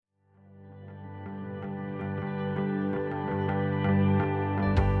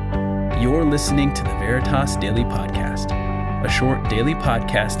You're listening to the Veritas Daily Podcast, a short daily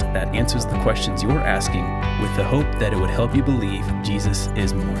podcast that answers the questions you're asking with the hope that it would help you believe Jesus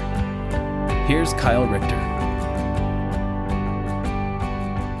is more. Here's Kyle Richter.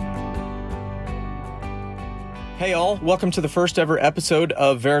 Hey all, welcome to the first ever episode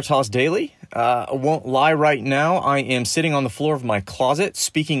of Veritas Daily. I won't lie right now, I am sitting on the floor of my closet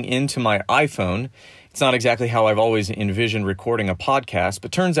speaking into my iPhone. It's not exactly how I've always envisioned recording a podcast,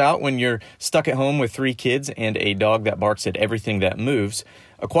 but turns out when you're stuck at home with 3 kids and a dog that barks at everything that moves,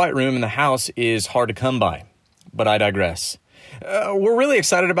 a quiet room in the house is hard to come by. But I digress. We're really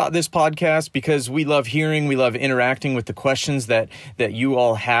excited about this podcast because we love hearing, we love interacting with the questions that you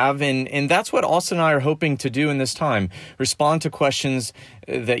all have, and that's what Austin and I are hoping to do in this time, respond to questions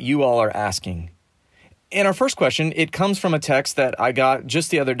that you all are asking. And our first question, it comes from a text that I got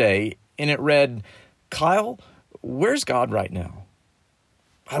just the other day, and it read, Kyle, where's God right now?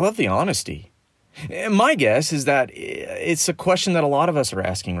 I love the honesty. And my guess is that it's a question that a lot of us are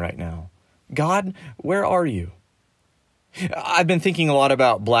asking right now. God, where are you? I've been thinking a lot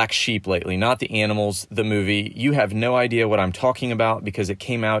about Black Sheep lately, not the animals, the movie. You have no idea what I'm talking about because it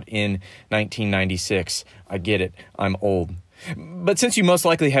came out in 1996. I get it. I'm old. But since you most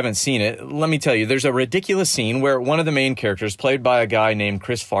likely haven't seen it, let me tell you, there's a ridiculous scene where one of the main characters, played by a guy named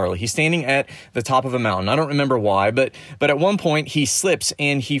Chris Farley, he's standing at the top of a mountain. I don't remember why, but at one point he slips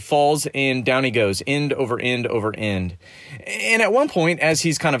and he falls and down he goes, end over end over end. And at one point, as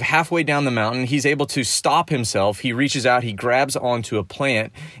he's kind of halfway down the mountain, he's able to stop himself. He reaches out, he grabs onto a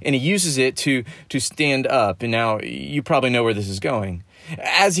plant, and he uses it to stand up. And now you probably know where this is going.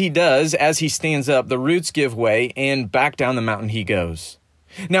 As he does, as he stands up, the roots give way and back down the mountain he goes.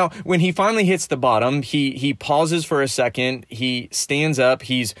 Now, when he finally hits the bottom, he pauses for a second, he stands up,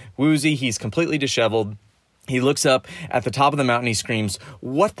 he's woozy, he's completely disheveled. He looks up at the top of the mountain, he screams,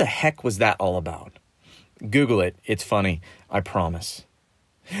 "What the heck was that all about?" Google it, it's funny, I promise.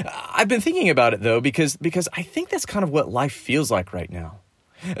 I've been thinking about it though, because I think that's kind of what life feels like right now.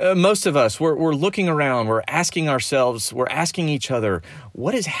 Most of us, we're looking around, we're asking ourselves, we're asking each other,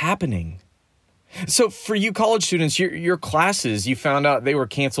 what is happening? So for you college students, your classes, you found out they were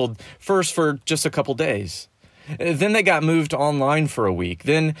canceled first for just a couple days. Then they got moved online for a week,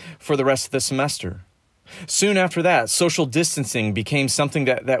 then for the rest of the semester. Soon after that, social distancing became something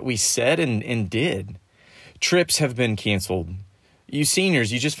that we said and did. Trips have been canceled. You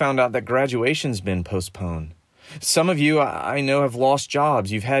seniors, you just found out that graduation's been postponed. Some of you, I know, have lost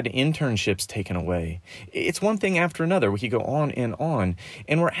jobs. You've had internships taken away. It's one thing after another. We could go on,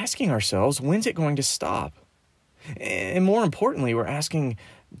 and we're asking ourselves, when's it going to stop? And more importantly, we're asking,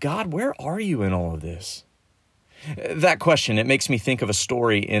 God, where are you in all of this? That question, it makes me think of a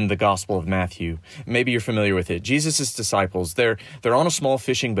story in the Gospel of Matthew. Maybe you're familiar with it. Jesus' disciples, they're on a small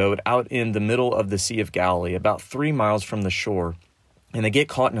fishing boat out in the middle of the Sea of Galilee, about 3 miles from the shore, and they get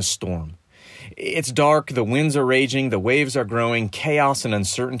caught in a storm. It's dark, the winds are raging, the waves are growing, chaos and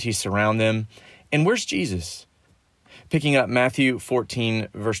uncertainty surround them. And where's Jesus? Picking up Matthew 14,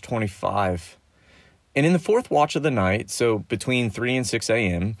 verse 25. And in the 4th watch of the night, so between 3 and 6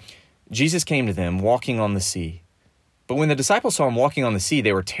 a.m., Jesus came to them walking on the sea. But when the disciples saw him walking on the sea,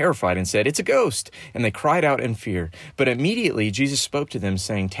 they were terrified and said, "It's a ghost!" And they cried out in fear. But immediately Jesus spoke to them,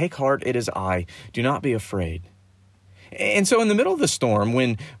 saying, "Take heart, it is I. Do not be afraid." And so in the middle of the storm,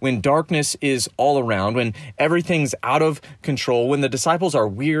 when darkness is all around, when everything's out of control, when the disciples are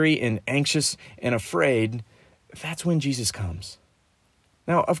weary and anxious and afraid, that's when Jesus comes.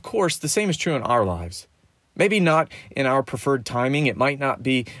 Now, of course, the same is true in our lives. Maybe not in our preferred timing. It might not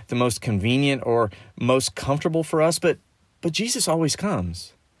be the most convenient or most comfortable for us, but Jesus always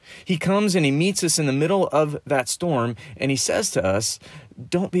comes. He comes and he meets us in the middle of that storm, and he says to us,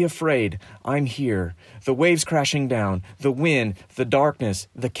 "Don't be afraid, I'm here. The waves crashing down, the wind, the darkness,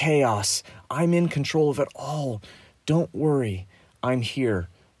 the chaos. I'm in control of it all. Don't worry, I'm here.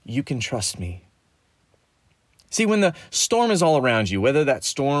 You can trust me." See, when the storm is all around you, whether that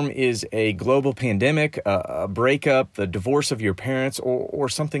storm is a global pandemic, a breakup, the divorce of your parents, or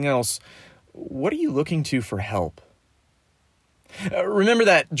something else, what are you looking to for help? Remember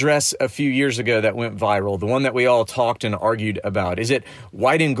that dress a few years ago that went viral, the one that we all talked and argued about? Is it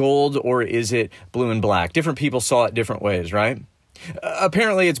white and gold or is it blue and black? Different people saw it different ways, right?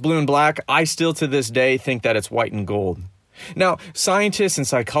 Apparently it's blue and black. I still to this day think that it's white and gold. Now, scientists and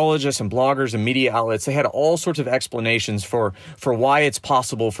psychologists and bloggers and media outlets, they had all sorts of explanations for why it's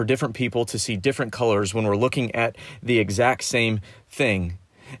possible for different people to see different colors when we're looking at the exact same thing.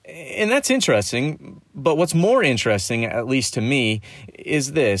 And that's interesting, but what's more interesting, at least to me,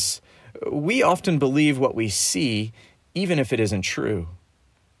 is this. We often believe what we see, even if it isn't true.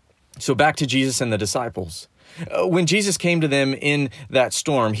 So back to Jesus and the disciples. When Jesus came to them in that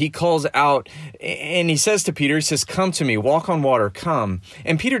storm, he calls out and he says to Peter, he says, "Come to me, walk on water, come."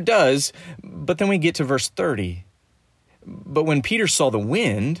 And Peter does, but then we get to verse 30. But when Peter saw the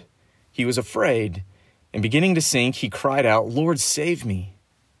wind, he was afraid, and beginning to sink, he cried out, "Lord, save me."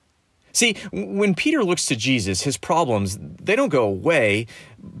 See, when Peter looks to Jesus, his problems, they don't go away,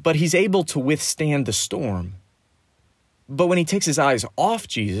 but he's able to withstand the storm. But when he takes his eyes off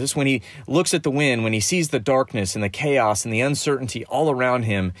Jesus, when he looks at the wind, when he sees the darkness and the chaos and the uncertainty all around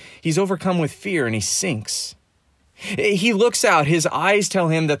him, he's overcome with fear and he sinks. He looks out, his eyes tell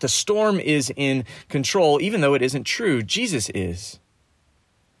him that the storm is in control, even though it isn't true. Jesus is.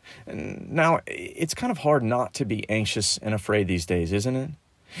 Now, it's kind of hard not to be anxious and afraid these days, isn't it?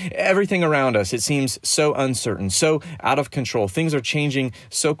 Everything around us, it seems so uncertain, so out of control. Things are changing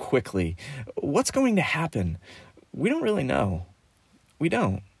so quickly. What's going to happen? We don't really know. We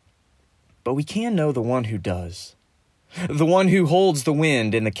don't. But we can know the one who does. The one who holds the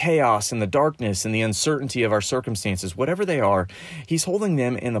wind and the chaos and the darkness and the uncertainty of our circumstances, whatever they are, he's holding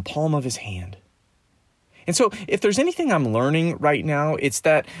them in the palm of his hand. And so if there's anything I'm learning right now, it's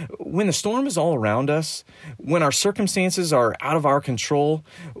that when the storm is all around us, when our circumstances are out of our control,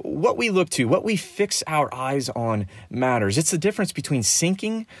 what we look to, what we fix our eyes on matters. It's the difference between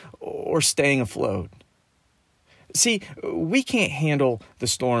sinking or staying afloat. See, we can't handle the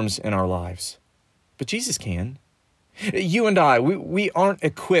storms in our lives, but Jesus can. You and I, we aren't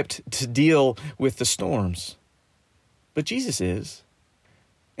equipped to deal with the storms, but Jesus is.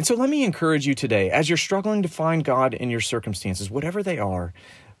 And so let me encourage you today, as you're struggling to find God in your circumstances, whatever they are,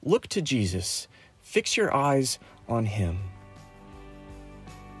 look to Jesus. Fix your eyes on him.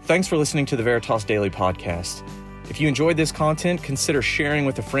 Thanks for listening to the Veritas Daily Podcast. If you enjoyed this content, consider sharing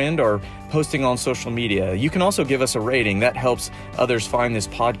with a friend or posting on social media. You can also give us a rating. That helps others find this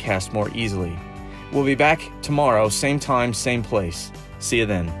podcast more easily. We'll be back tomorrow, same time, same place. See you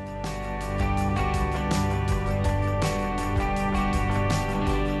then.